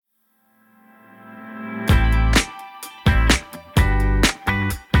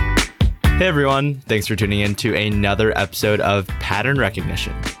Hey everyone, thanks for tuning in to another episode of Pattern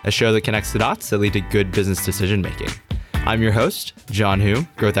Recognition, a show that connects the dots that lead to good business decision making. I'm your host, John Hu,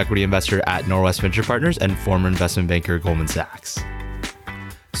 growth equity investor at Norwest Venture Partners and former investment banker at Goldman Sachs.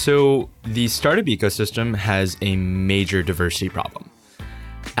 So the startup ecosystem has a major diversity problem.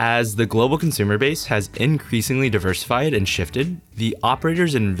 As the global consumer base has increasingly diversified and shifted, the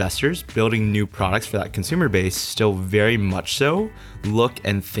operators and investors building new products for that consumer base still very much so look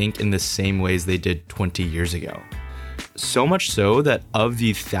and think in the same ways they did 20 years ago. So much so that of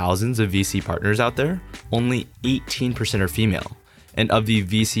the thousands of VC partners out there, only 18% are female. And of the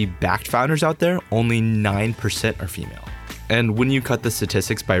VC-backed founders out there, only 9% are female. And when you cut the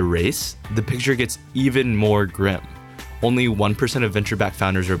statistics by race, the picture gets even more grim. Only 1% of venture-backed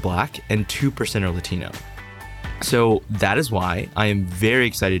founders are Black and 2% are Latino. So that is why I am very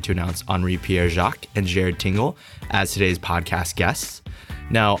excited to announce Henri Pierre-Jacques and Jared Tingle as today's podcast guests.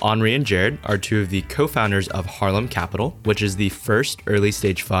 Now, Henri and Jared are two of the co-founders of Harlem Capital, which is the first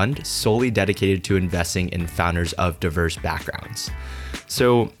early-stage fund solely dedicated to investing in founders of diverse backgrounds.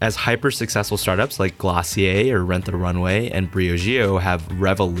 So as hyper-successful startups like Glossier or Rent the Runway and Briogeo have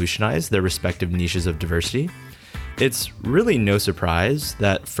revolutionized their respective niches of diversity, it's really no surprise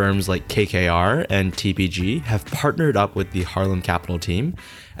that firms like KKR and TPG have partnered up with the Harlem Capital team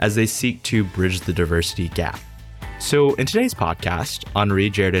as they seek to bridge the diversity gap. So in today's podcast,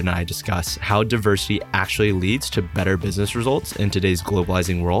 Henri, Jared, and I discuss how diversity actually leads to better business results in today's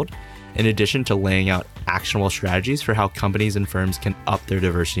globalizing world, in addition to laying out actionable strategies for how companies and firms can up their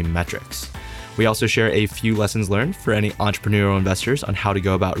diversity metrics. We also share a few lessons learned for any entrepreneurial investors on how to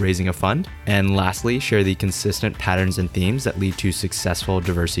go about raising a fund. And lastly, share the consistent patterns and themes that lead to successful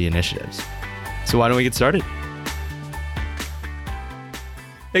diversity initiatives. So why don't we get started?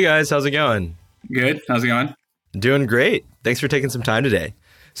 Hey guys, how's it going? Good. How's it going? Doing great. Thanks for taking some time today.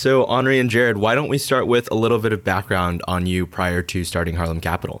 So Henri and Jared, why don't we start with a little bit of background on you prior to starting Harlem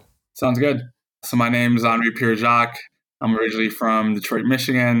Capital? Sounds good. So my name is Henri Pierre-Jacques. I'm originally from Detroit,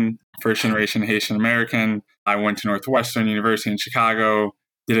 Michigan, first generation Haitian American. I went to Northwestern University in Chicago,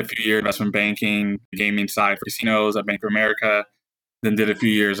 did a few years investment banking, gaming side for casinos at Bank of America, then did a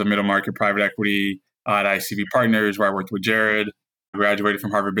few years of middle market private equity at ICV Partners, where I worked with Jared. I graduated from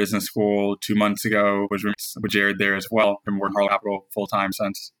Harvard Business School 2 months ago, was with Jared there as well. Been working Harlem Capital full time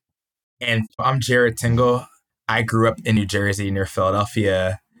since. And I'm Jared Tingle. I grew up in New Jersey near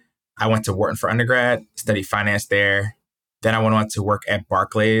Philadelphia. I went to Wharton for undergrad, studied finance there. Then I went on to work at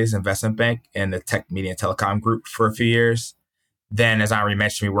Barclays Investment Bank in the tech, media, and telecom group for a few years. Then, as Henri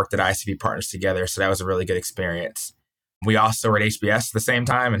mentioned, we worked at ICV Partners together, so that was a really good experience. We also were at HBS at the same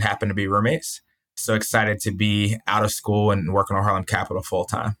time and happened to be roommates. So excited to be out of school and working on Harlem Capital full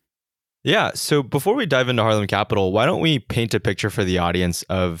time. Yeah, so before we dive into Harlem Capital, why don't we paint a picture for the audience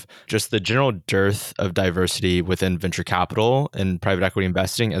of just the general dearth of diversity within venture capital and private equity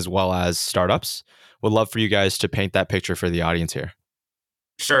investing, as well as startups? Would love for you guys to paint that picture for the audience here.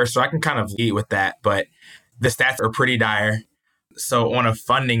 Sure. So I can kind of lead with that, but the stats are pretty dire. So on a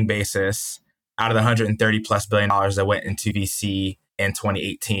funding basis, out of the $130 plus billion that went into VC in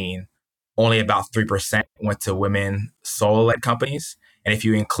 2018, only about 3% went to women solo-led companies. And if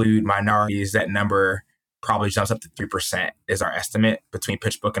you include minorities, that number probably jumps up to 3% is our estimate between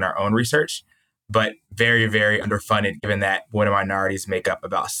PitchBook and our own research. But very, very underfunded, given that women and minorities make up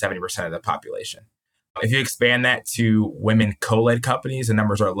about 70% of the population. If you expand that to women co-led companies, the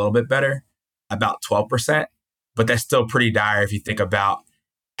numbers are a little bit better, about 12%. But that's still pretty dire if you think about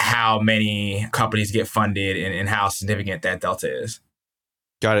how many companies get funded and how significant that delta is.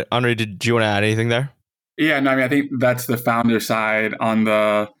 Got it. Henri, did you want to add anything there? Yeah, no, I think that's the founder side. On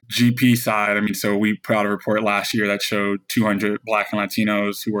the GP side, so we put out a report last year that showed 200 Black and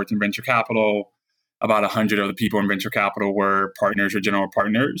Latinos who worked in venture capital. About 100 of the people in venture capital were partners or general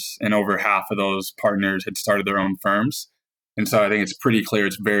partners, and over half of those partners had started their own firms. And so I think it's pretty clear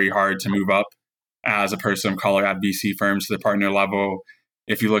it's very hard to move up as a person of color at VC firms to the partner level.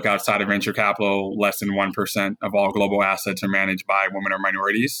 If you look outside of venture capital, less than 1% of all global assets are managed by women or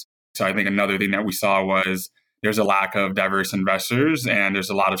minorities. So I think another thing that we saw was there's a lack of diverse investors, and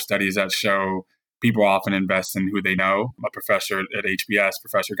there's a lot of studies that show people often invest in who they know. A professor at HBS,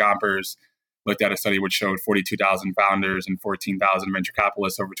 Professor Gompers, looked at a study which showed 42,000 founders and 14,000 venture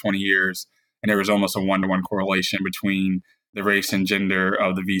capitalists over 20 years. And there was almost a one-to-one correlation between the race and gender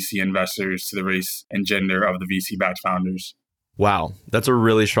of the VC investors to the race and gender of the VC-backed founders. Wow, that's a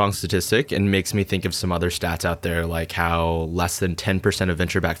really strong statistic and makes me think of some other stats out there, like how less than 10% of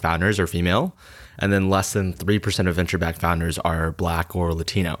venture-backed founders are female, and then less than 3% of venture-backed founders are Black or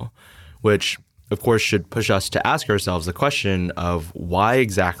Latino, which of course, should push us to ask ourselves the question of why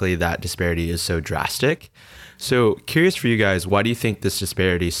exactly that disparity is so drastic. So curious for you guys, why do you think this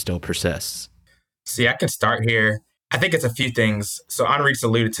disparity still persists? See, I can start here. I think it's a few things. So Enrique's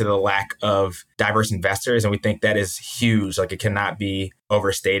alluded to the lack of diverse investors, and we think that is huge. Like, it cannot be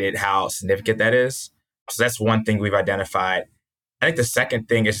overstated how significant that is. So that's one thing we've identified. I think the second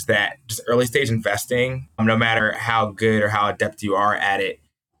thing is that just early stage investing, no matter how good or how adept you are at it,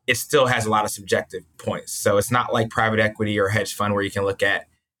 it still has a lot of subjective points. So it's not like private equity or hedge fund where you can look at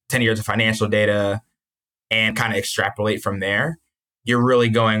 10 years of financial data and kind of extrapolate from there. You're really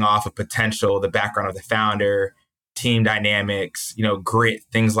going off of potential, the background of the founder, team dynamics, grit,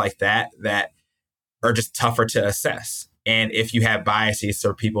 things like that are just tougher to assess. And if you have biases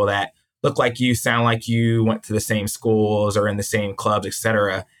or people that look like you, sound like you, went to the same schools or in the same clubs, et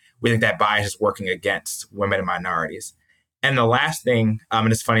cetera, we think that bias is working against women and minorities. And the last thing,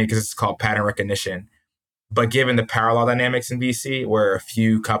 and it's funny because it's called pattern recognition, but given the parallel dynamics in VC, where a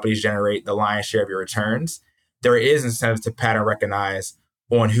few companies generate the lion's share of your returns, there is incentive to pattern recognize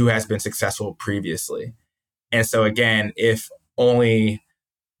on who has been successful previously. And so again, if only,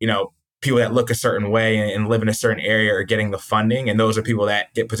 people that look a certain way and live in a certain area are getting the funding, and those are people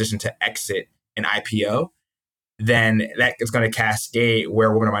that get positioned to exit an IPO, then that is going to cascade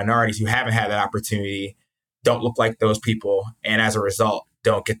where women or minorities who haven't had that opportunity don't look like those people, and as a result,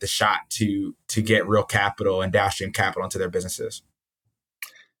 don't get the shot to get real capital and downstream capital into their businesses.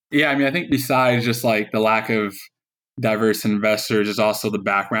 Yeah, I think besides just like the lack of diverse investors is also the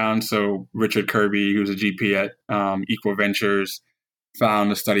background. So Richard Kirby, who's a GP at Equal Ventures,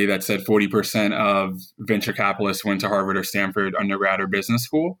 found a study that said 40% of venture capitalists went to Harvard or Stanford undergrad or business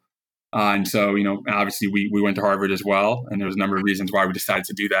school. And so, obviously we went to Harvard as well. And there's a number of reasons why we decided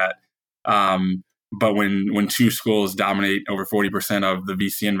to do that. But when two schools dominate over 40% of the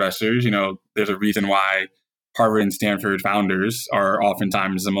VC investors, there's a reason why Harvard and Stanford founders are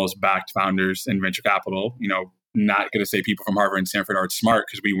oftentimes the most backed founders in venture capital. Not going to say people from Harvard and Stanford aren't smart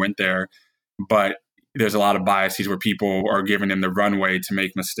because we went there, but there's a lot of biases where people are given them the runway to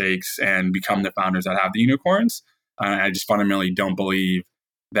make mistakes and become the founders that have the unicorns. I just fundamentally don't believe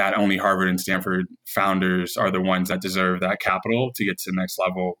that only Harvard and Stanford founders are the ones that deserve that capital to get to the next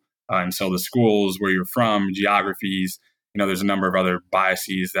level. And so the schools, where you're from, geographies, there's a number of other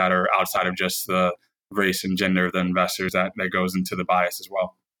biases that are outside of just the race and gender of the investors that goes into the bias as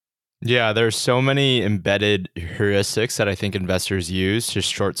well. Yeah, there's so many embedded heuristics that I think investors use to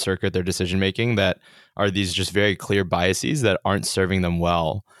short circuit their decision making that are these just very clear biases that aren't serving them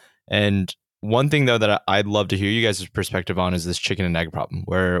well. And one thing, though, that I'd love to hear you guys' perspective on is this chicken and egg problem,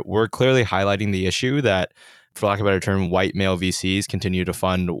 where we're clearly highlighting the issue that, for lack of a better term, white male VCs continue to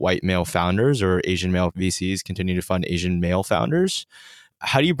fund white male founders, or Asian male VCs continue to fund Asian male founders.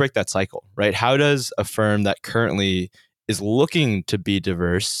 How do you break that cycle, right? How does a firm that currently is looking to be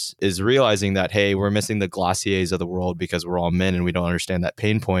diverse is realizing that, hey, we're missing the Glossiers of the world because we're all men and we don't understand that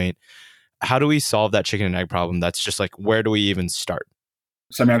pain point? How do we solve that chicken and egg problem? That's just like, where do we even start?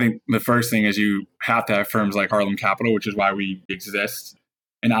 So, I think the first thing is you have to have firms like Harlem Capital, which is why we exist.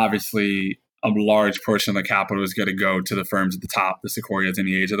 And obviously, a large portion of the capital is going to go to the firms at the top, the Sequoias and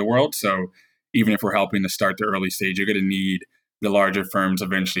the Age of the world. So even if we're helping to start the early stage, you're going to need the larger firms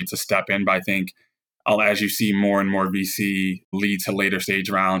eventually to step in. But I think as you see more and more VC lead to later stage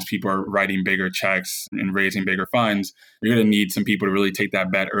rounds, people are writing bigger checks and raising bigger funds. You're going to need some people to really take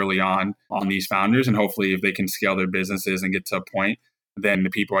that bet early on these founders. And hopefully if they can scale their businesses and get to a point, then the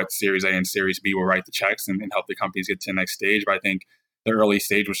people at Series A and Series B will write the checks and help the companies get to the next stage. But I think the early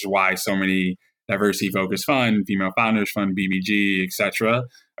stage, which is why so many diversity-focused fund, female founders fund, BBG, et cetera,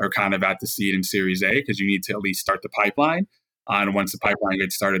 are kind of at the seed and Series A, because you need to at least start the pipeline. And once the pipeline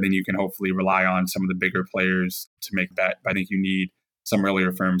gets started, then you can hopefully rely on some of the bigger players to make that. But I think you need some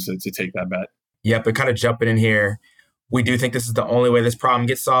earlier firms to take that bet. Yep, but kind of jumping in here, we do think this is the only way this problem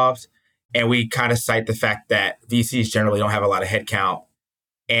gets solved. And we kind of cite the fact that VCs generally don't have a lot of headcount,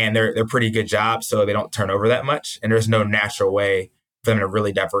 and they're pretty good jobs, so they don't turn over that much. And there's no natural way for them to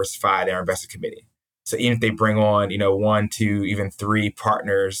really diversify their investment committee. So even if they bring on, 1, 2, even 3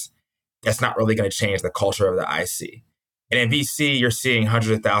 partners, that's not really going to change the culture of the IC. And in VC, you're seeing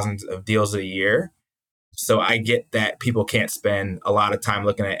hundreds of thousands of deals a year. So I get that people can't spend a lot of time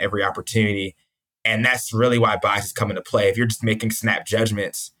looking at every opportunity. And that's really why biases come into play. If you're just making snap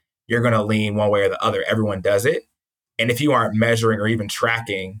judgments, you're going to lean one way or the other. Everyone does it. And if you aren't measuring or even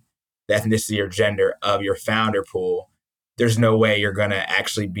tracking the ethnicity or gender of your founder pool, there's no way you're going to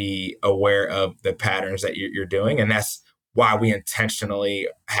actually be aware of the patterns that you're doing. And that's why we intentionally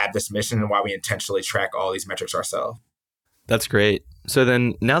have this mission and why we intentionally track all these metrics ourselves. That's great. So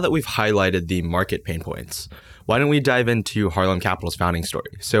then, now that we've highlighted the market pain points, why don't we dive into Harlem Capital's founding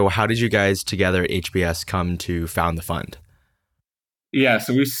story? So how did you guys together at HBS come to found the fund? Yeah,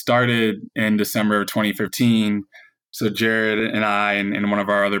 so we started in December of 2015. So Jared and I and one of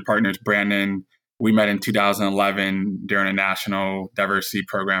our other partners, Brandon, we met in 2011 during a national diversity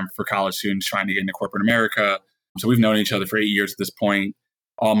program for college students trying to get into corporate America. So we've known each other for 8 years at this point,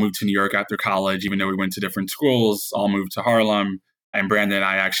 all moved to New York after college, even though we went to different schools, all moved to Harlem. And Brandon and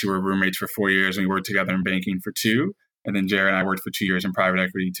I actually were roommates for 4 years, and we worked together in banking for 2. And then Jared and I worked for 2 years in private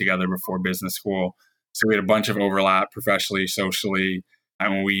equity together before business school. So we had a bunch of overlap professionally, socially.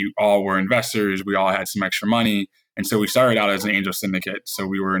 And when we all were investors, we all had some extra money. And so we started out as an angel syndicate. So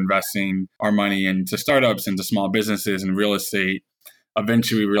we were investing our money into startups, into small businesses and real estate.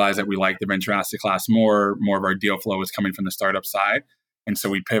 Eventually, we realized that we liked the venture asset class more. More of our deal flow was coming from the startup side. And so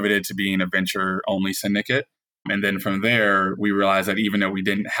we pivoted to being a venture-only syndicate. And then from there, we realized that even though we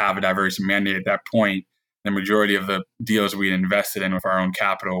didn't have a diverse mandate at that point, the majority of the deals we invested in with our own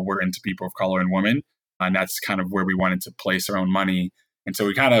capital were into people of color and women. And that's kind of where we wanted to place our own money. And so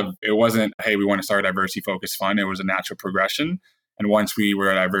it wasn't, hey, we want to start a diversity-focused fund. It was a natural progression. And once we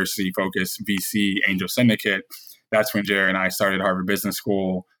were a diversity-focused VC angel syndicate, that's when Jared and I started Harvard Business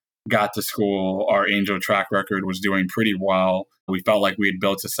School, got to school. Our angel track record was doing pretty well. We felt like we had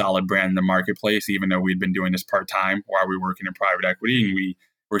built a solid brand in the marketplace, even though we'd been doing this part-time while we were working in private equity. And we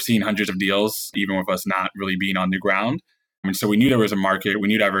were seeing hundreds of deals, even with us not really being on the ground. And so we knew there was a market. We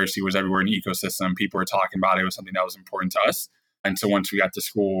knew diversity was everywhere in the ecosystem. People were talking about it. It was something that was important to us. And so once we got to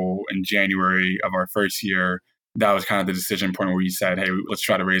school in January of our first year, that was kind of the decision point where we said, hey, let's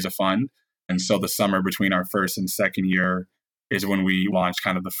try to raise a fund. And so the summer between our first and second year is when we launched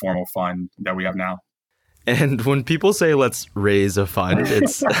kind of the formal fund that we have now. And when people say let's raise a fund,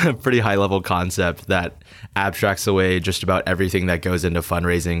 it's a pretty high level concept that abstracts away just about everything that goes into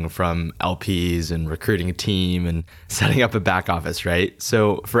fundraising, from LPs and recruiting a team and setting up a back office, right?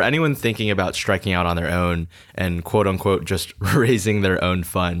 So for anyone thinking about striking out on their own and quote unquote just raising their own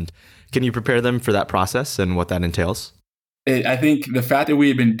fund, can you prepare them for that process and what that entails? I think the fact that we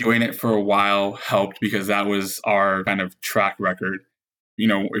had been doing it for a while helped, because that was our kind of track record. You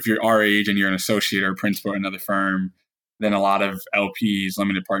know, if you're our age and you're an associate or principal at another firm, then a lot of LPs,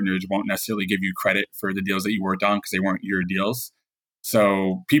 limited partners, won't necessarily give you credit for the deals that you worked on because they weren't your deals.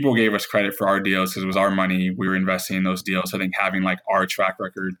 So people gave us credit for our deals because it was our money. We were investing in those deals. So I think having like our track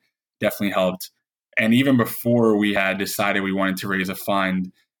record definitely helped. And even before we had decided we wanted to raise a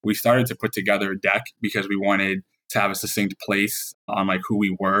fund, we started to put together a deck because we wanted to have a succinct place on like who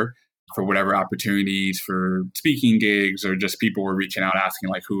we were for whatever opportunities for speaking gigs, or just people were reaching out asking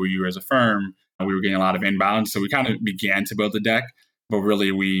like, who are you as a firm? And we were getting a lot of inbound. So we kind of began to build the deck. But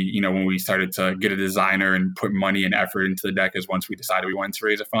really when we started to get a designer and put money and effort into the deck is once we decided we wanted to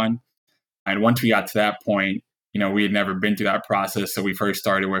raise a fund. And once we got to that point, we had never been through that process. So we first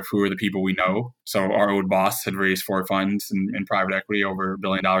started with who are the people we know. So our old boss had raised 4 funds in private equity, over $1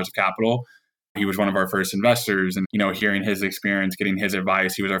 billion of capital. He was one of our first investors, and, hearing his experience, getting his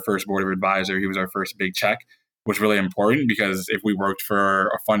advice, he was our first board of advisor. He was our first big check, was really important, because if we worked for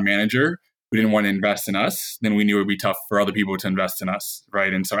a fund manager who didn't want to invest in us, then we knew it would be tough for other people to invest in us,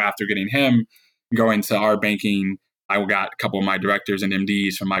 right? And so after getting him, going to our banking, I got a couple of my directors and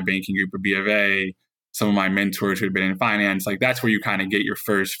MDs from my banking group at B of A, some of my mentors who had been in finance. Like, that's where you kind of get your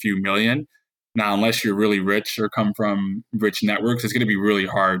first few million. Now, unless you're really rich or come from rich networks, it's going to be really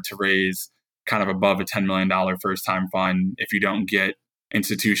hard to raise kind of above a $10 million first-time fund if you don't get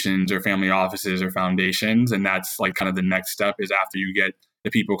institutions or family offices or foundations. And that's like kind of the next step, is after you get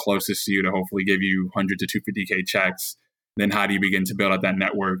the people closest to you to hopefully give you 100 to 250K checks, then how do you begin to build up that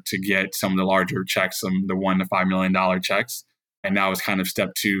network to get some of the larger checks, some of the $1 to $5 million checks? And that was kind of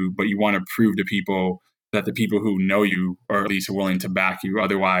step 2. But you want to prove to people that the people who know you are at least willing to back you.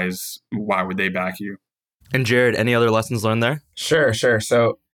 Otherwise, why would they back you? And Jared, any other lessons learned there? Sure.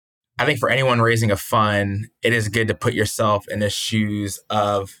 So I think for anyone raising a fund, it is good to put yourself in the shoes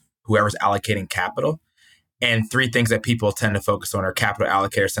of whoever's allocating capital. And 3 things that people tend to focus on, or capital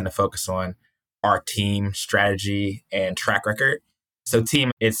allocators tend to focus on, are team, strategy, and track record. So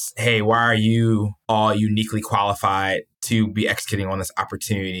team, it's, hey, why are you all uniquely qualified to be executing on this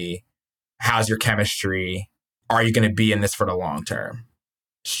opportunity? How's your chemistry? Are you going to be in this for the long term?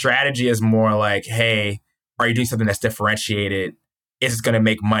 Strategy is more like, hey, are you doing something that's differentiated? Is it going to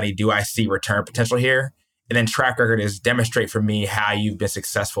make money? Do I see return potential here? And then track record is, demonstrate for me how you've been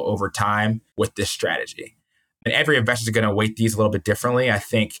successful over time with this strategy. And every investor is going to weight these a little bit differently. I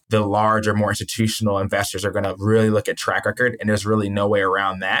think the larger, more institutional investors are going to really look at track record, and there's really no way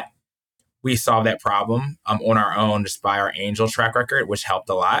around that. we solved that problem on our own just by our angel track record, which helped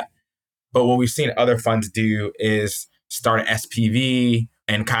a lot. But what we've seen other funds do is start an SPV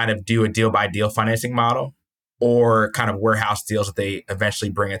and kind of do a deal by deal financing model, or kind of warehouse deals that they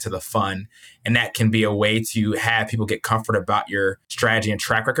eventually bring into the fund. And that can be a way to have people get comfort about your strategy and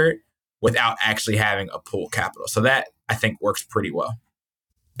track record without actually having a pool capital. So that, I think, works pretty well.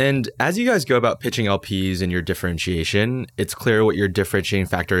 And as you guys go about pitching LPs and your differentiation, it's clear what your differentiating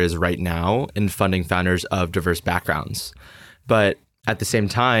factor is right now in funding founders of diverse backgrounds. But at the same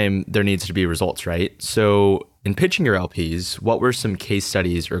time, there needs to be results, right? So in pitching your LPs, what were some case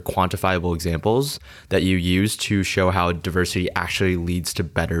studies or quantifiable examples that you used to show how diversity actually leads to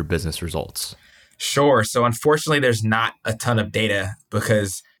better business results? Sure. So unfortunately, there's not a ton of data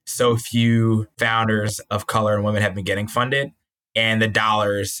because so few founders of color and women have been getting funded. And the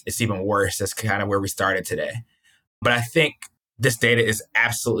dollars, it's even worse. That's kind of where we started today. But I think this data is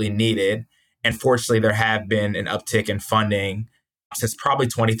absolutely needed. And fortunately, there have been an uptick in funding since probably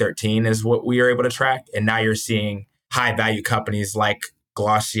 2013 is what we are able to track. And now you're seeing high value companies like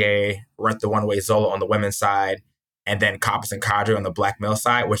Glossier, Rent the One Way Zola on the women's side, and then Compass and Cadre on the black male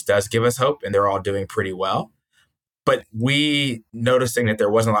side, which does give us hope. And they're all doing pretty well. But we, noticing that there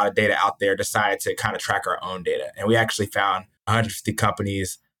wasn't a lot of data out there, decided to kind of track our own data. And we actually found 150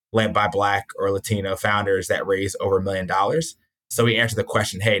 companies led by Black or Latino founders that raised over $1 million. So we answered the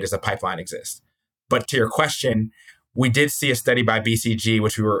question, hey, does a pipeline exist? But to your question, we did see a study by BCG,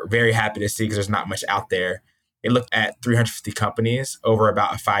 which we were very happy to see because there's not much out there. It looked at 350 companies over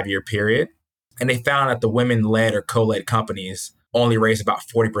about a 5-year period. And they found that the women-led or co-led companies only raised about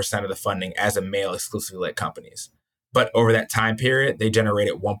 40% of the funding as a male exclusively led companies. But over that time period, they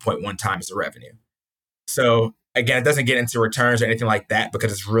generated 1.1 times the revenue. So again, it doesn't get into returns or anything like that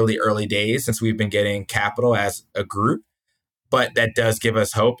because it's really early days since we've been getting capital as a group. But that does give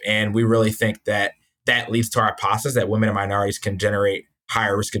us hope. And we really think that that leads to our hypothesis that women and minorities can generate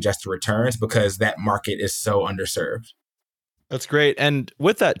higher risk-adjusted returns because that market is so underserved. That's great. And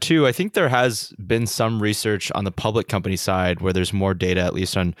with that too, I think there has been some research on the public company side where there's more data, at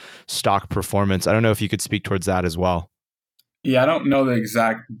least on stock performance. I don't know if you could speak towards that as well. Yeah, I don't know the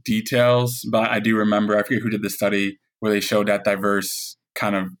exact details, but I do remember, I forget who did the study, where they showed that diverse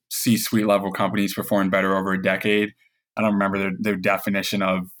kind of C-suite level companies performed better over a decade. I don't remember their definition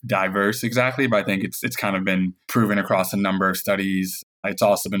of diverse exactly, but I think it's kind of been proven across a number of studies. It's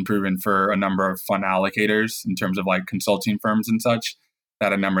also been proven for a number of fund allocators in terms of like consulting firms and such,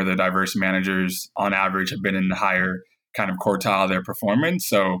 that a number of the diverse managers on average have been in the higher kind of quartile of their performance.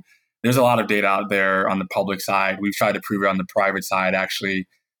 So there's a lot of data out there on the public side. We've tried to prove it on the private side, actually,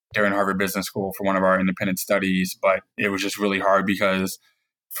 during Harvard Business School for one of our independent studies, but it was just really hard because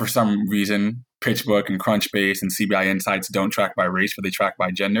for some reason, PitchBook and Crunchbase and CBI Insights don't track by race, but they track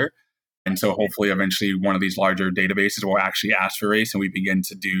by gender. And so hopefully eventually one of these larger databases will actually ask for race and we begin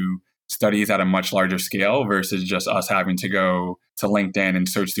to do studies at a much larger scale versus just us having to go to LinkedIn and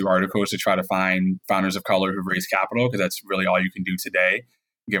search through articles to try to find founders of color who've raised capital, because that's really all you can do today,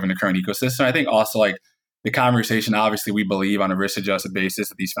 given the current ecosystem. I think also like the conversation, obviously we believe on a risk-adjusted basis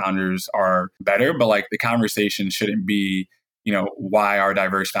that these founders are better, but like the conversation shouldn't be, why are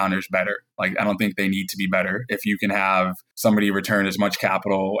diverse founders better? Like, I don't think they need to be better. If you can have somebody return as much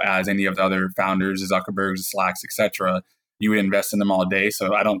capital as any of the other founders, the Zuckerbergs, the Slacks, et cetera, you would invest in them all day.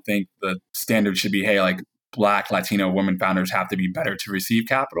 So I don't think the standard should be, hey, like Black, Latino, women founders have to be better to receive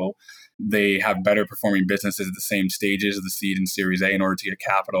capital. They have better performing businesses at the same stages of the seed and Series A in order to get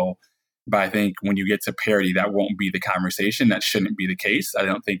capital. But I think when you get to parity, that won't be the conversation. That shouldn't be the case. I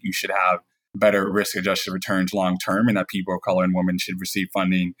don't think you should have better risk-adjusted returns long-term, and that people of color and women should receive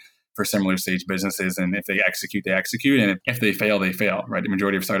funding for similar stage businesses. And if they execute, they execute. And if they fail, they fail, right? The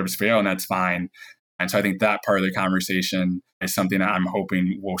majority of startups fail, and that's fine. And so I think that part of the conversation is something that I'm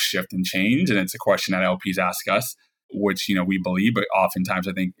hoping will shift and change. And it's a question that LPs ask us, which, we believe, but oftentimes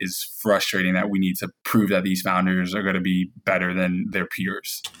I think is frustrating that we need to prove that these founders are going to be better than their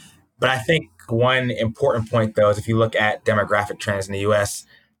peers. But I think one important point, though, is if you look at demographic trends in the US,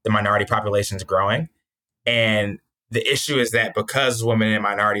 the minority population is growing. And the issue is that because women and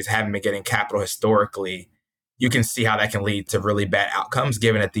minorities haven't been getting capital historically, you can see how that can lead to really bad outcomes,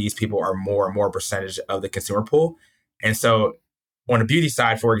 given that these people are more and more percentage of the consumer pool. And so on the beauty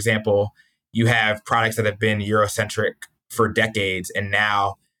side, for example, you have products that have been Eurocentric for decades. And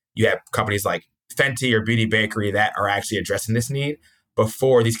now you have companies like Fenty or Beauty Bakery that are actually addressing this need.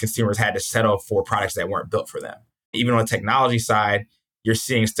 Before, these consumers had to settle for products that weren't built for them. Even on the technology side, you're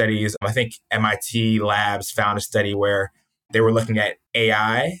seeing studies. I think MIT Labs found a study where they were looking at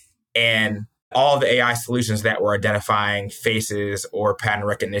AI, and all the AI solutions that were identifying faces or pattern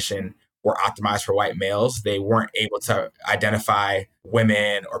recognition were optimized for white males. They weren't able to identify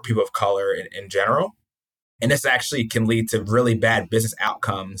women or people of color in general. And this actually can lead to really bad business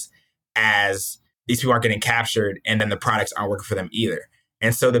outcomes as these people aren't getting captured and then the products aren't working for them either.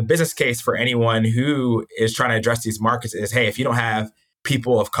 And so the business case for anyone who is trying to address these markets is, hey, if you don't have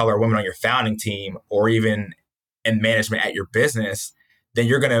people of color, women on your founding team, or even in management at your business, then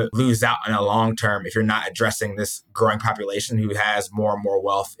you're going to lose out in the long term if you're not addressing this growing population who has more and more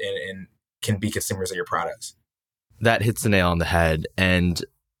wealth and can be consumers of your products. That hits the nail on the head. And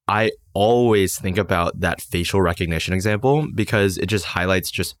I always think about that facial recognition example because it just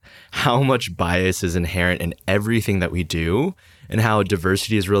highlights just how much bias is inherent in everything that we do and how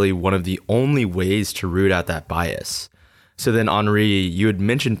diversity is really one of the only ways to root out that bias. So then, Henri, you had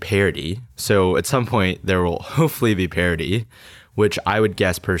mentioned parity. So at some point, there will hopefully be parity, which I would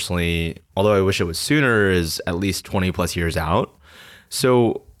guess personally, although I wish it was sooner, is at least 20 plus years out.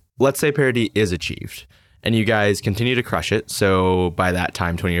 So let's say parity is achieved and you guys continue to crush it. So by that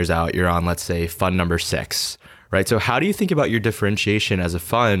time, 20 years out, you're on, let's say, fund number 6, right? So how do you think about your differentiation as a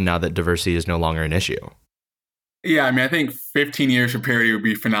fund now that diversity is no longer an issue? Yeah, I mean, I think 15 years for parity would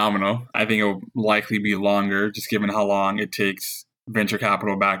be phenomenal. I think it will likely be longer, just given how long it takes venture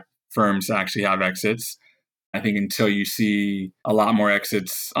capital backed firms to actually have exits. I think until you see a lot more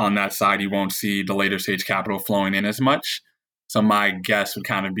exits on that side, you won't see the later stage capital flowing in as much. So my guess would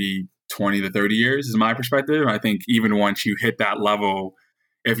kind of be 20 to 30 years is my perspective. I think even once you hit that level,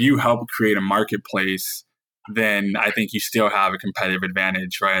 if you help create a marketplace, then I think you still have a competitive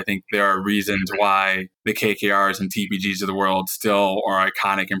advantage, right? I think there are reasons why the KKRs and TPGs of the world still are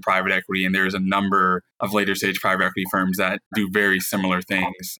iconic in private equity. And there's a number of later stage private equity firms that do very similar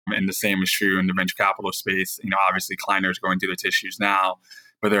things. And the same is true in the venture capital space. Obviously Kleiner's going through the tissues now,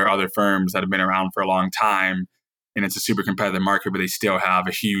 but there are other firms that have been around for a long time. And it's a super competitive market, but they still have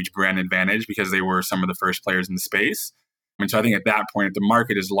a huge brand advantage because they were some of the first players in the space. And so I think at that point, if the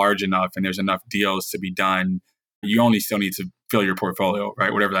market is large enough and there's enough deals to be done, you only still need to fill your portfolio,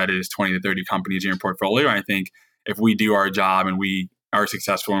 right? Whatever that is, 20 to 30 companies in your portfolio. And I think if we do our job and we are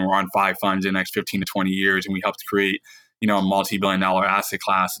successful and we're on 5 funds in the next 15 to 20 years and we help to create, a multi-billion-dollar asset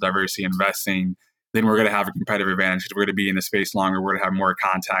class of diversity investing, then we're going to have a competitive advantage because we're going to be in the space longer. We're going to have more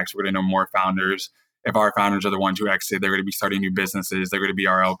contacts. We're going to know more founders. If our founders are the ones who exit, they're going to be starting new businesses. They're going to be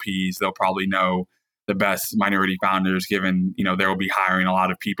our LPs. They'll probably know the best minority founders, given, there will be hiring a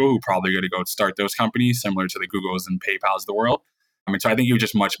lot of people who probably going to go start those companies, similar to the Googles and PayPals of the world. So I think you're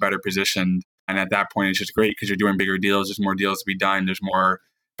just much better positioned. And at that point, it's just great because you're doing bigger deals. There's more deals to be done. There's more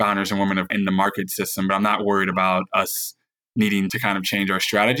founders and women in the market system. But I'm not worried about us needing to kind of change our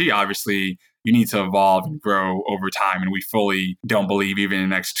strategy. Obviously, you need to evolve and grow over time. And we fully don't believe even in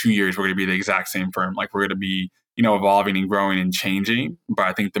the next 2 years, we're going to be the exact same firm. Like we're going to be, evolving and growing and changing. But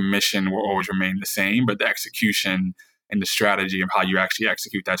I think the mission will always remain the same, but the execution and the strategy of how you actually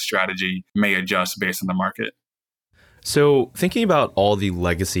execute that strategy may adjust based on the market. So thinking about all the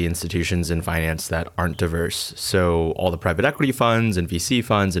legacy institutions in finance that aren't diverse, so all the private equity funds and VC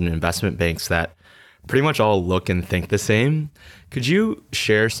funds and investment banks that pretty much all look and think the same, could you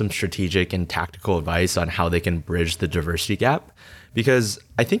share some strategic and tactical advice on how they can bridge the diversity gap? Because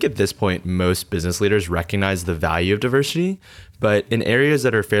I think at this point, most business leaders recognize the value of diversity, but in areas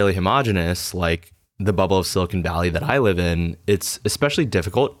that are fairly homogenous, like the bubble of Silicon Valley that I live in, it's especially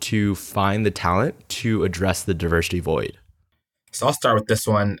difficult to find the talent to address the diversity void. So I'll start with this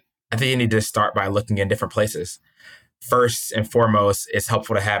one. I think you need to start by looking in different places. First and foremost, it's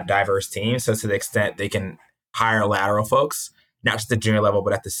helpful to have diverse teams. So to the extent they can hire lateral folks, not just the junior level,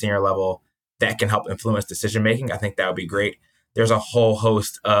 but at the senior level, that can help influence decision-making. I think that would be great. There's a whole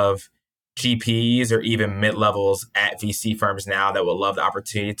host of GPs or even mid-levels at VC firms now that would love the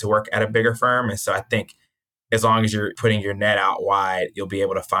opportunity to work at a bigger firm. And so I think as long as you're putting your net out wide, you'll be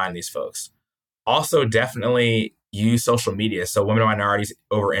able to find these folks. Also, definitely use social media. So women and minorities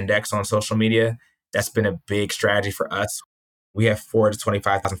over-index on social media. That's been a big strategy for us. We have 4,000 to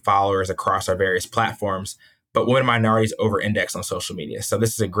 25,000 followers across our various platforms, but women and minorities over-index on social media. So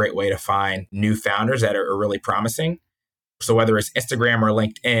this is a great way to find new founders that are really promising. So whether it's Instagram or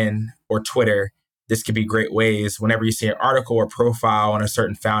LinkedIn or Twitter, this could be great ways. Whenever you see an article or profile on a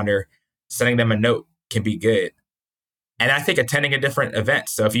certain founder, sending them a note can be good. And I think attending a different event.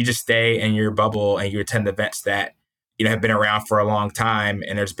 So if you just stay in your bubble and you attend events that have been around for a long time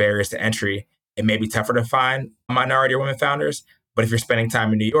and there's barriers to entry, it may be tougher to find minority or women founders. But if you're spending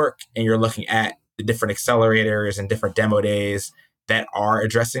time in New York and you're looking at the different accelerators and different demo days that are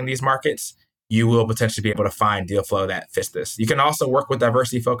addressing these markets, you will potentially be able to find deal flow that fits this. You can also work with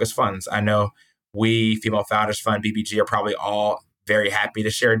diversity-focused funds. I know we, Female Founders Fund, BBG, are probably all very happy to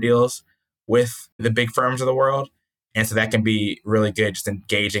share deals with the big firms of the world. And so that can be really good, just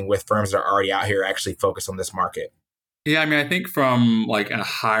engaging with firms that are already out here actually focused on this market. Yeah, I mean, I think from like a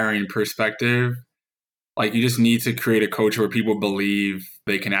hiring perspective, like you just need to create a culture where people believe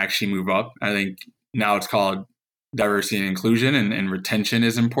they can actually move up. I think now it's called diversity and inclusion, and retention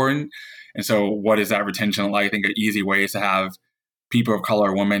is important. And so what is that retention like? I think an easy way is to have people of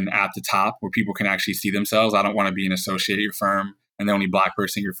color, women at the top where people can actually see themselves. I don't want to be an associate at your firm and the only Black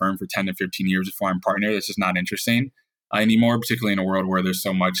person at your firm for 10 to 15 years before I'm partner. That's just not interesting anymore, particularly in a world where there's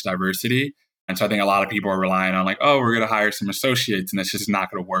so much diversity. And so I think a lot of people are relying on like, oh, we're going to hire some associates, and that's just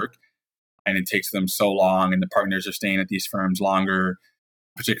not going to work. And it takes them so long, and the partners are staying at these firms longer,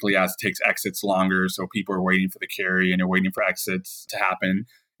 particularly as it takes exits longer. So people are waiting for the carry and they're waiting for exits to happen.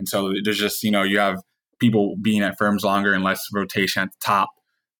 And so there's just, you have people being at firms longer and less rotation at the top.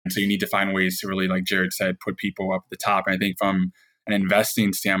 And so you need to find ways to really, like Jared said, put people up at the top. And I think from an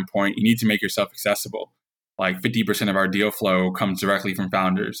investing standpoint, you need to make yourself accessible. Like 50% of our deal flow comes directly from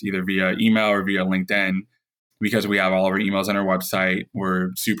founders, either via email or via LinkedIn. Because we have all of our emails on our website,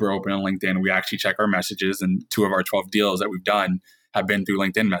 we're super open on LinkedIn. We actually check our messages, and 2 of our 12 deals that we've done have been through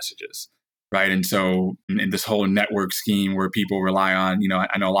LinkedIn messages, right? And so in this whole network scheme where people rely on,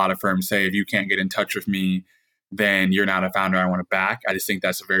 I know a lot of firms say, if you can't get in touch with me, then you're not a founder I want to back. I just think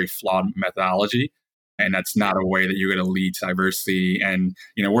that's a very flawed methodology. And that's not a way that you're going to lead to diversity. And,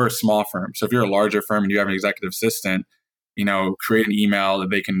 we're a small firm. So if you're a larger firm and you have an executive assistant, create an email that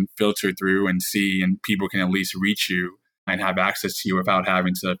they can filter through and see, and people can at least reach you and have access to you without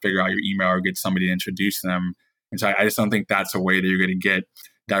having to figure out your email or get somebody to introduce them. And so I just don't think that's a way that you're going to get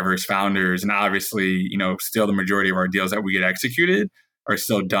diverse founders. And obviously, still the majority of our deals that we get executed are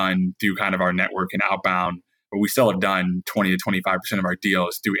still done through kind of our network and outbound, but we still have done 20 to 25% of our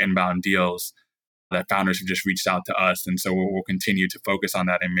deals through inbound deals that founders have just reached out to us. And so we'll continue to focus on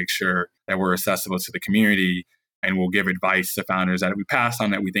that and make sure that we're accessible to the community. And we'll give advice to founders that we pass on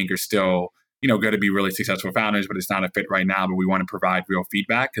that we think are still, going to be really successful founders, but it's not a fit right now. But we want to provide real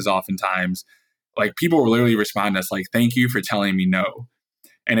feedback, because oftentimes, like, people will literally respond to us like, "Thank you for telling me no."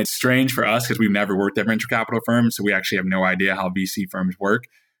 And it's strange for us because we've never worked at venture capital firms, so we actually have no idea how VC firms work.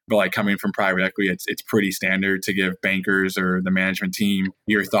 But like coming from private equity, it's pretty standard to give bankers or the management team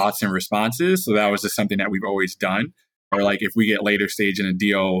your thoughts and responses. So that was just something that we've always done. Or like if we get later stage in a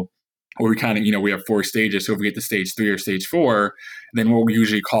deal, or we kind of, we have 4 stages. So if we get to stage 3 or stage 4, then we'll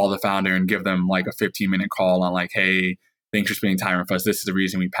usually call the founder and give them like a 15-minute call on like, hey, thanks for spending time with us. This is the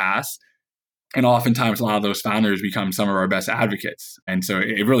reason we passed. And oftentimes a lot of those founders become some of our best advocates. And so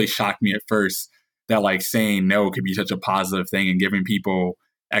it really shocked me at first that like saying no could be such a positive thing, and giving people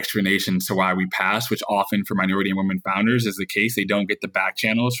explanations to why we pass, which often for minority and women founders is the case. They don't get the back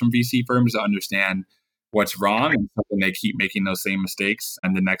channels from VC firms to understand what's wrong, and they keep making those same mistakes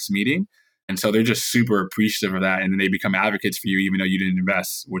in the next meeting. And so they're just super appreciative of that. And then they become advocates for you, even though you didn't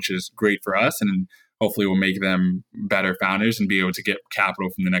invest, which is great for us. And hopefully will make them better founders and be able to get capital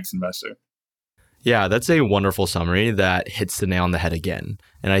from the next investor. Yeah, that's a wonderful summary that hits the nail on the head again.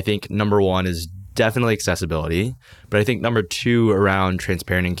 And I think number 1 is definitely accessibility. But I think number 2 around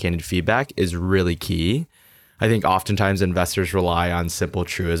transparent and candid feedback is really key. I think oftentimes investors rely on simple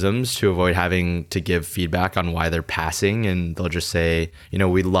truisms to avoid having to give feedback on why they're passing. And they'll just say,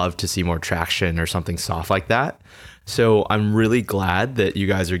 we'd love to see more traction or something soft like that. So I'm really glad that you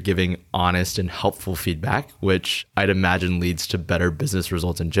guys are giving honest and helpful feedback, which I'd imagine leads to better business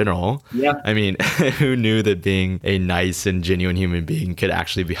results in general. Yeah. I mean, who knew that being a nice and genuine human being could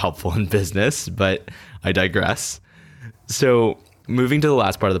actually be helpful in business? But I digress. So moving to the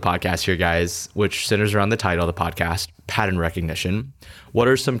last part of the podcast here, guys, which centers around the title of the podcast, pattern recognition. What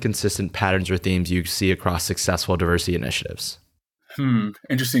are some consistent patterns or themes you see across successful diversity initiatives?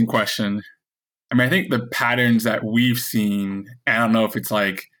 Interesting question. I mean, I think the patterns that we've seen, I don't know if it's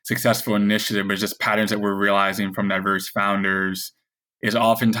like successful initiative, but just patterns that we're realizing from diverse founders, is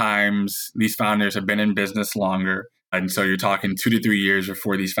oftentimes these founders have been in business longer. And so you're talking 2 to 3 years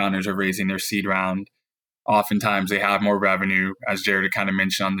before these founders are raising their seed round. Oftentimes they have more revenue, as Jared kind of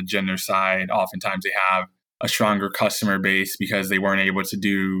mentioned on the gender side. Oftentimes they have a stronger customer base because they weren't able to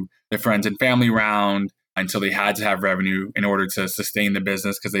do the friends and family round. And so they had to have revenue in order to sustain the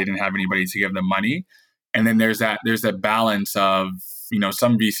business because they didn't have anybody to give them money. And then there's that balance of,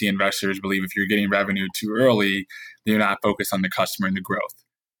 some VC investors believe if you're getting revenue too early, they're not focused on the customer and the growth,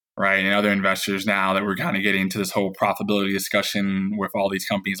 right? And other investors now that we're kind of getting into this whole profitability discussion with all these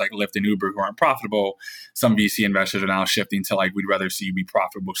companies like Lyft and Uber who aren't profitable, some VC investors are now shifting to like, we'd rather see you be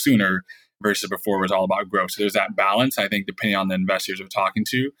profitable sooner versus before it was all about growth. So there's that balance. I think depending on the investors we're talking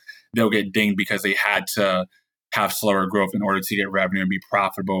to, they'll get dinged because they had to have slower growth in order to get revenue and be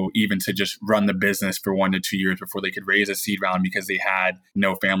profitable, even to just run the business for 1 to 2 years before they could raise a seed round because they had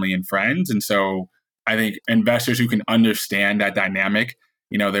no family and friends. And so I think investors who can understand that dynamic,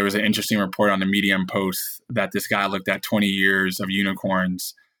 there was an interesting report on the Medium post that this guy looked at 20 years of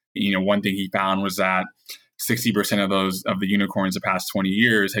unicorns. One thing he found was that 60% of the unicorns the past 20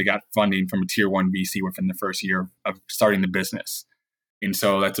 years had got funding from a tier 1 VC within the first year of starting the business. And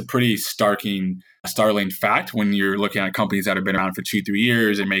so that's a pretty startling fact when you're looking at companies that have been around for 2-3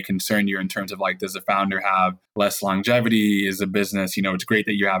 years. It may concern you in terms of does the founder have less longevity? Is the business, it's great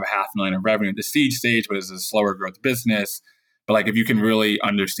that you have $500,000 of revenue at the seed stage, but it's a slower growth business. But if you can really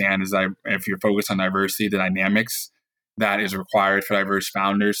understand, if you're focused on diversity, the dynamics that is required for diverse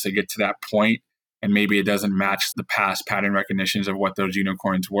founders to get to that point, and maybe it doesn't match the past pattern recognitions of what those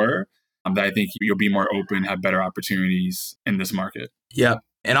unicorns were, that I think you'll be more open, have better opportunities in this market. Yep.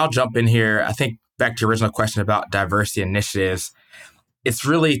 And I'll jump in here. I think back to your original question about diversity initiatives, it's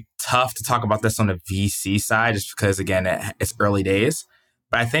really tough to talk about this on the VC side just because, again, it's early days.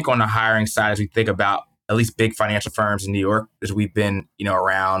 But I think on the hiring side, as we think about at least big financial firms in New York, as we've been,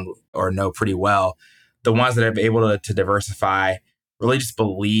 around or know pretty well, the ones that have been able to diversify really just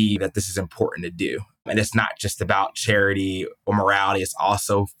believe that this is important to do. And it's not just about charity or morality, it's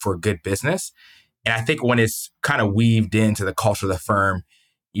also for good business. And I think when it's kind of weaved into the culture of the firm,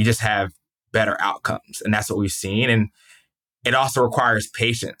 you just have better outcomes. And that's what we've seen. And it also requires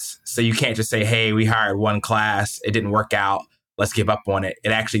patience. So you can't just say, hey, we hired one class, it didn't work out, let's give up on it.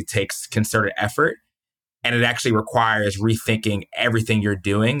 It actually takes concerted effort. And it actually requires rethinking everything you're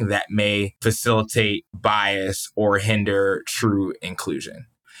doing that may facilitate bias or hinder true inclusion.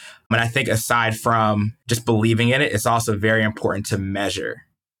 And I think aside from just believing in it, it's also very important to measure.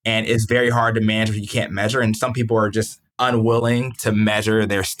 And it's very hard to manage what you can't measure. And some people are just unwilling to measure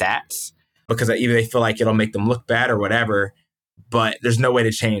their stats because either they feel like it'll make them look bad or whatever, but there's no way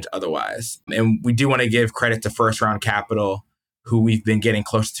to change otherwise. And we do want to give credit to First Round Capital, who we've been getting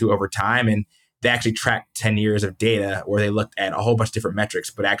close to over time. And they actually tracked 10 years of data where they looked at a whole bunch of different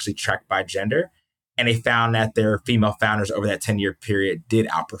metrics, but actually tracked by gender. And they found that their female founders over that 10-year period did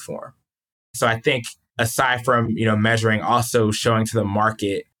outperform. So I think aside from, measuring, also showing to the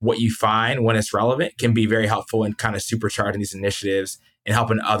market what you find when it's relevant can be very helpful in kind of supercharging these initiatives and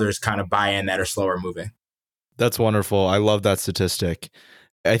helping others kind of buy in that are slower moving. That's wonderful. I love that statistic.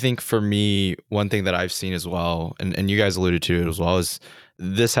 I think for me, one thing that I've seen as well, and you guys alluded to it as well, is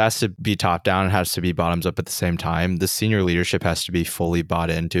this has to be top down. It has to be bottoms up at the same time. The senior leadership has to be fully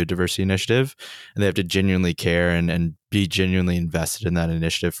bought into a diversity initiative, and they have to genuinely care and be genuinely invested in that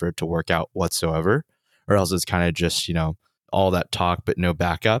initiative for it to work out whatsoever, or else it's kind of just, all that talk, but no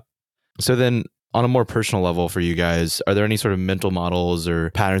backup. So then on a more personal level for you guys, are there any sort of mental models or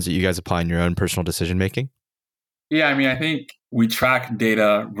patterns that you guys apply in your own personal decision making? Yeah, I think we track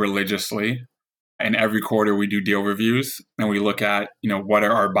data religiously. And every quarter we do deal reviews and we look at, what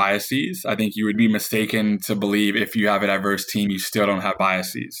are our biases? I think you would be mistaken to believe if you have a diverse team, you still don't have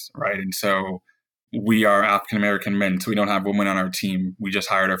biases, right? And so we are African-American men, so we don't have women on our team. We just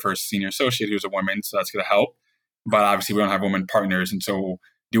hired our first senior associate who's a woman, so that's going to help. But obviously we don't have women partners. And so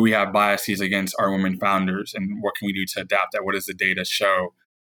do we have biases against our women founders? And what can we do to adapt that? What does the data show?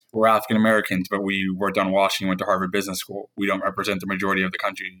 We're African-Americans, but we worked on Washington, went to Harvard Business School. We don't represent the majority of the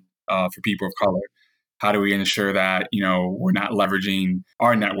country for people of color. How do we ensure that, we're not leveraging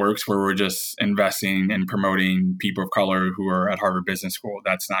our networks where we're just investing and promoting people of color who are at Harvard Business School?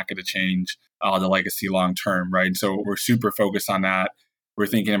 That's not going to change the legacy long term, right? And so we're super focused on that. We're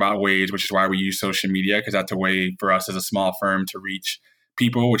thinking about ways, which is why we use social media, because that's a way for us as a small firm to reach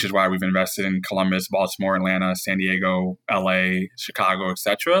people, which is why we've invested in Columbus, Baltimore, Atlanta, San Diego, LA, Chicago,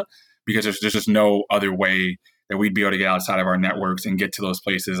 etc. Because there's just no other way that we'd be able to get outside of our networks and get to those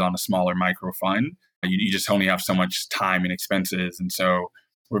places on a smaller micro fund. You just only have so much time and expenses. And so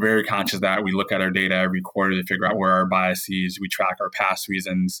we're very conscious that we look at our data every quarter to figure out where our biases. We track our past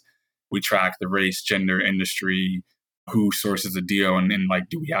reasons. We track the race, gender, industry, who sources the deal, and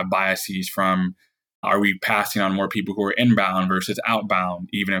do we have biases from, are we passing on more people who are inbound versus outbound,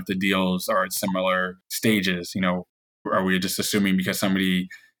 even if the deals are at similar stages? Are we just assuming because somebody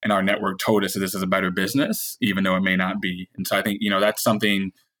in our network told us that this is a better business, even though it may not be? And so I think, that's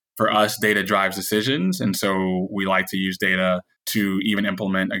something for us, data drives decisions. And so we like to use data to even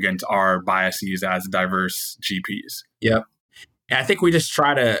implement against our biases as diverse GPs. Yep. And I think we just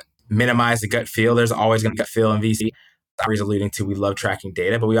try to minimize the gut feel. There's always going to be gut feel in VC. Ari's alluding to, we love tracking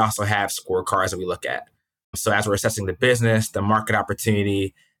data, but we also have scorecards that we look at. So as we're assessing the business, the market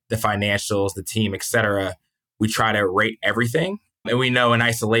opportunity, the financials, the team, et cetera, we try to rate everything. And we know in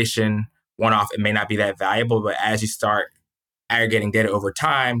isolation, one-off, it may not be that valuable, but as you start aggregating data over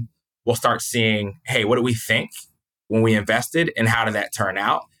time, we'll start seeing, hey, what do we think when we invested and how did that turn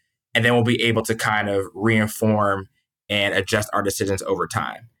out? And then we'll be able to kind of reinform and adjust our decisions over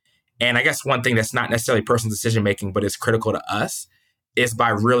time. And I guess one thing that's not necessarily personal decision-making, but is critical to us is by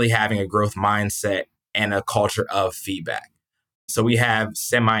really having a growth mindset and a culture of feedback. So we have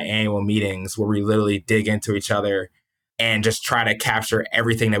semi-annual meetings where we literally dig into each other and just try to capture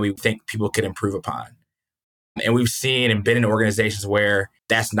everything that we think people could improve upon. And we've seen and been in organizations where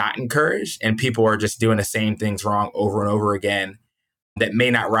that's not encouraged and people are just doing the same things wrong over and over again that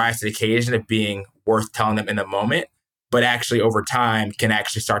may not rise to the occasion of being worth telling them in the moment, but actually over time can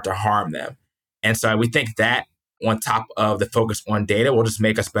actually start to harm them. And so we think that on top of the focus on data will just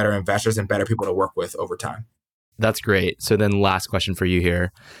make us better investors and better people to work with over time. That's great. So then last question for you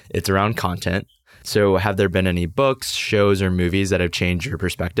here. It's around content. So have there been any books, shows, or movies that have changed your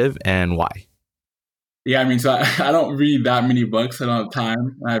perspective and why? Yeah, I mean, so I don't read that many books. I don't have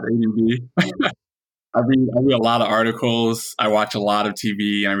time. I have ADD. I read a lot of articles. I watch a lot of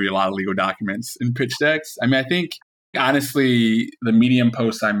TV, and I read a lot of legal documents and pitch decks. I mean, I think, honestly, the Medium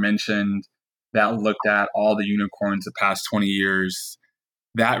post I mentioned that looked at all the unicorns the past 20 years,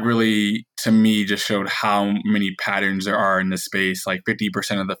 that really, to me, just showed how many patterns there are in this space. Like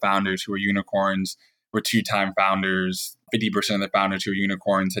 50% of the founders who were unicorns were two-time founders. 50% of the founders who were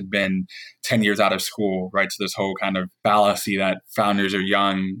unicorns had been 10 years out of school, right? So this whole kind of fallacy that founders are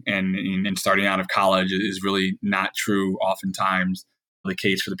young and starting out of college is really not true oftentimes. The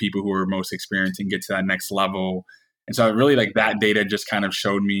case for the people who are most experienced and get to that next level. And so really like that data just kind of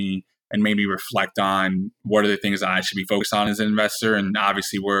showed me and made me reflect on what are the things that I should be focused on as an investor. And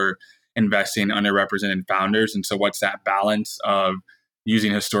obviously we're investing in underrepresented founders. And so what's that balance of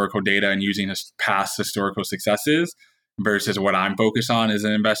using historical data and using past historical successes versus what I'm focused on as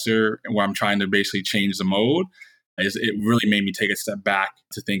an investor, where I'm trying to basically change the mode, is it really made me take a step back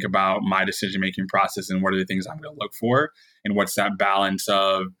to think about my decision-making process and what are the things I'm going to look for and what's that balance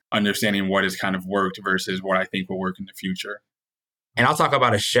of understanding what has kind of worked versus what I think will work in the future. And I'll talk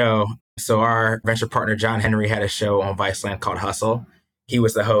about a show. So our venture partner, John Henry, had a show on Viceland called Hustle. He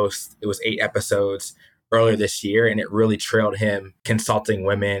was the host. It was 8 episodes earlier this year, and it really trailed him consulting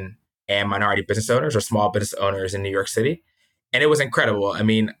women and minority business owners or small business owners in New York City. And it was incredible. I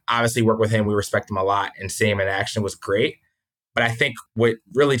mean, obviously work with him, we respect him a lot, and seeing him in action was great. But I think what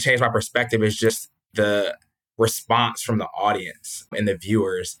really changed my perspective is just the response from the audience and the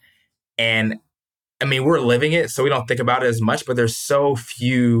viewers. And I mean, we're living it, so we don't think about it as much, but there's so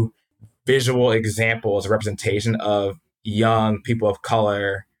few visual examples, representation of young people of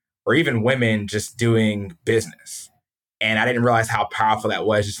color or even women just doing business. And I didn't realize how powerful that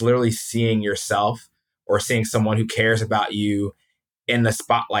was, just literally seeing yourself or seeing someone who cares about you in the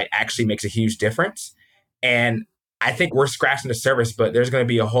spotlight actually makes a huge difference. And I think we're scratching the surface, but there's going to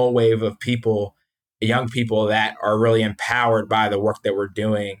be a whole wave of people, young people that are really empowered by the work that we're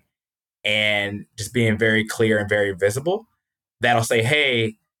doing and just being very clear and very visible. That'll say,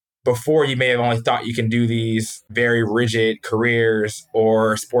 hey, before you may have only thought you can do these very rigid careers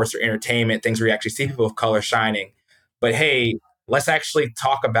or sports or entertainment, things where you actually see people of color shining. But hey, let's actually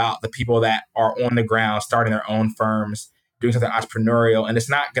talk about the people that are on the ground, starting their own firms, doing something entrepreneurial. And it's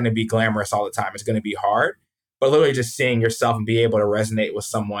not going to be glamorous all the time. It's going to be hard. But literally just seeing yourself and be able to resonate with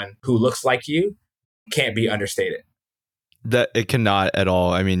someone who looks like you can't be understated. That it cannot at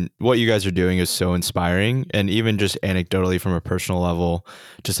all. I mean, what you guys are doing is so inspiring. And even just anecdotally from a personal level,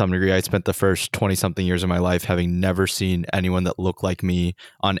 to some degree, I spent the first 20 something years of my life having never seen anyone that looked like me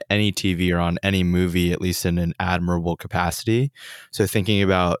on any TV or on any movie, at least in an admirable capacity. So thinking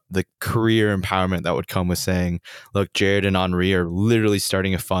about the career empowerment that would come with saying, look, Jared and Henri are literally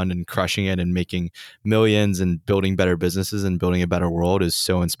starting a fund and crushing it and making millions and building better businesses and building a better world is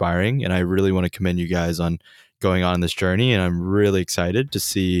so inspiring. And I really want to commend you guys on going on this journey, and I'm really excited to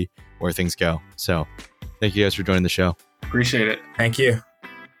see where things go. So thank you guys for joining the show. Appreciate it. Thank you.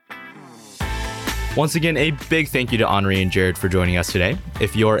 Once again, a big thank you to Henri and Jared for joining us today.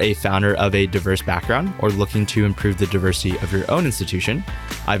 If you're a founder of a diverse background or looking to improve the diversity of your own institution,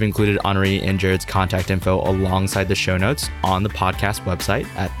 I've included Henri and Jared's contact info alongside the show notes on the podcast website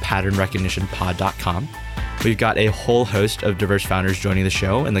at patternrecognitionpod.com. We've got a whole host of diverse founders joining the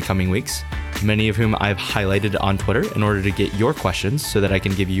show in the coming weeks, many of whom I've highlighted on Twitter in order to get your questions so that I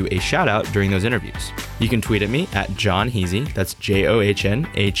can give you a shout out during those interviews. You can tweet at me at John Heezy, that's JohnHeezy.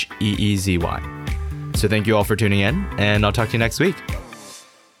 So thank you all for tuning in, and I'll talk to you next week.